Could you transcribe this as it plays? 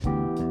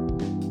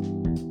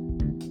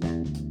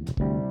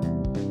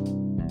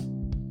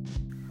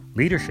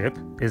Leadership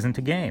isn't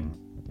a game.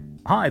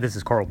 Hi, this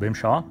is Carl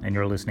Bimshaw, and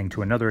you're listening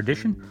to another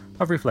edition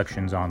of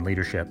Reflections on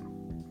Leadership.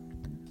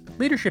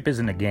 Leadership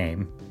isn't a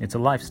game, it's a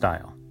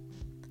lifestyle.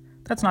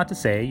 That's not to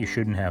say you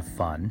shouldn't have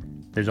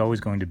fun. There's always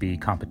going to be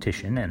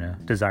competition and a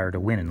desire to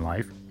win in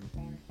life.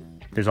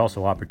 There's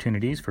also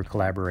opportunities for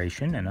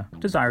collaboration and a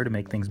desire to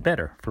make things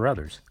better for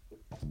others.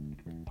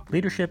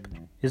 Leadership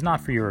is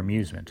not for your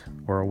amusement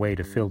or a way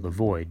to fill the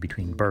void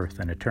between birth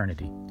and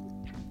eternity.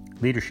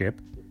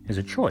 Leadership is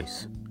a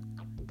choice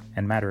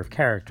and matter of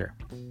character,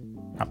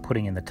 not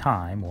putting in the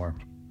time or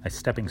a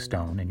stepping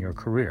stone in your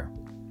career.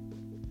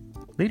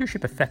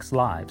 Leadership affects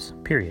lives,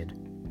 period.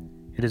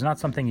 It is not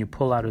something you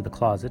pull out of the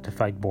closet to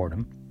fight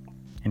boredom,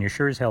 and you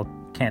sure as hell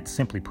can't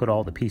simply put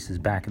all the pieces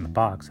back in the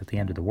box at the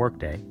end of the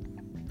workday,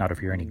 not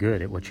if you're any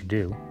good at what you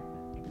do.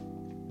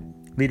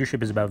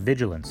 Leadership is about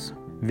vigilance,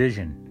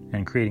 vision,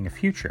 and creating a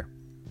future.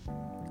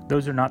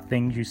 Those are not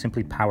things you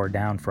simply power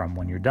down from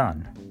when you're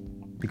done,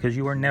 because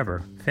you are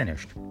never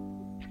finished.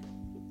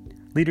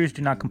 Leaders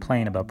do not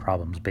complain about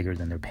problems bigger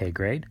than their pay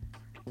grade.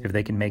 If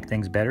they can make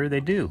things better, they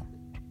do,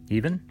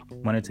 even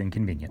when it's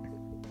inconvenient.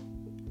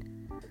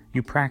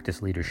 You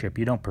practice leadership,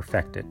 you don't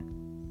perfect it.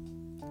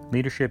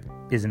 Leadership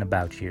isn't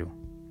about you.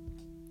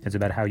 It's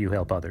about how you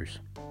help others.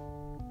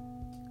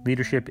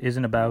 Leadership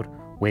isn't about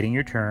waiting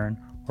your turn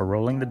or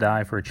rolling the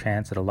die for a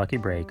chance at a lucky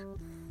break.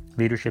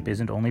 Leadership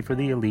isn't only for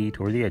the elite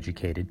or the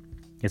educated.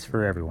 It's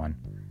for everyone,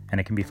 and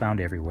it can be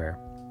found everywhere.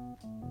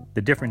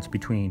 The difference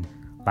between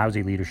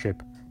lousy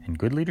leadership and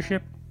good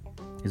leadership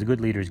is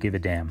good leaders give a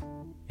damn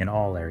in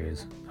all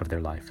areas of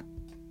their life.